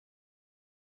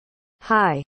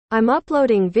Hi. I'm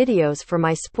uploading videos for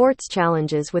my sports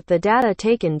challenges with the data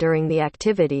taken during the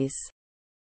activities.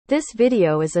 This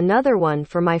video is another one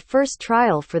for my first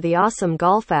trial for the awesome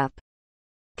golf app.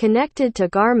 Connected to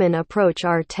Garmin Approach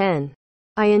R10.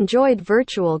 I enjoyed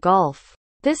virtual golf.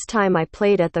 This time I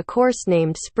played at the course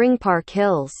named Spring Park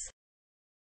Hills.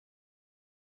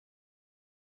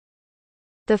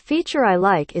 The feature I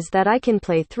like is that I can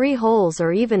play 3 holes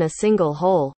or even a single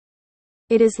hole.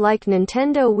 It is like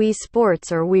Nintendo Wii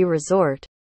Sports or Wii Resort.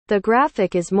 The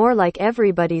graphic is more like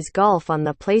everybody's golf on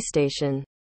the PlayStation.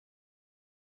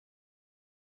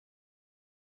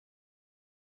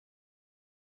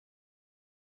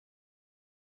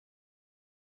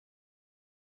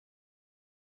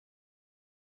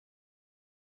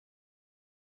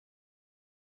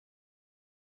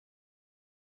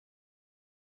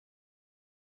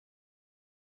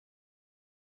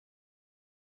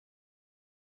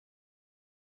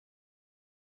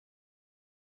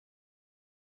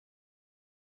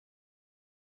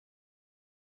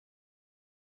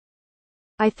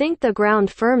 I think the ground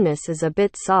firmness is a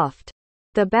bit soft.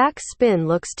 The back spin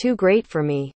looks too great for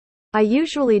me. I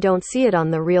usually don't see it on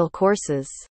the real courses.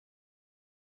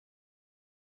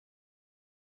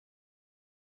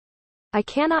 I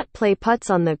cannot play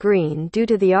putts on the green due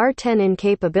to the R10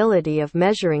 incapability of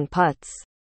measuring putts.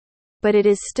 But it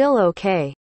is still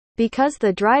okay. Because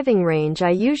the driving range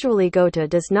I usually go to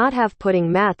does not have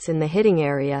putting mats in the hitting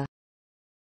area.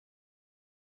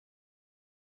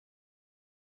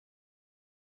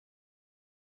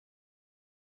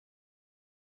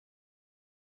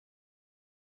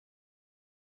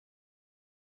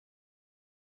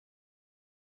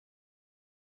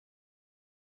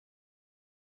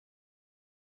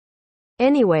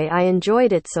 Anyway, I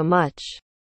enjoyed it so much.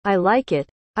 I like it.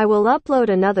 I will upload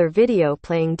another video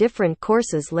playing different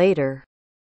courses later.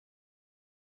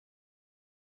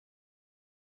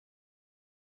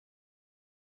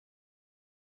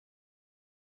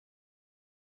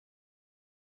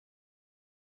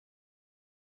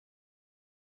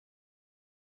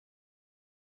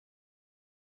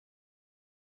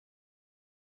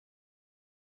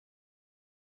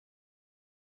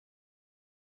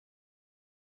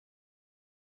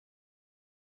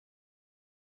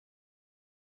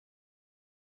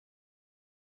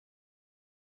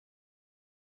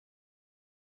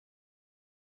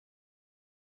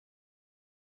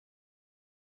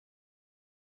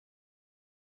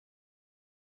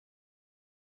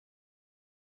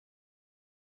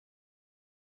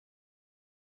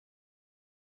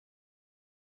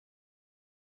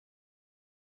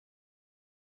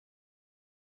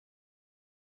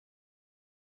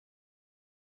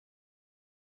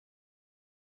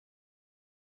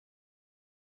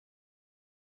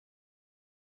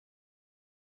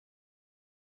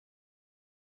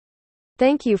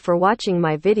 Thank you for watching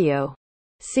my video.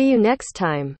 See you next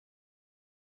time.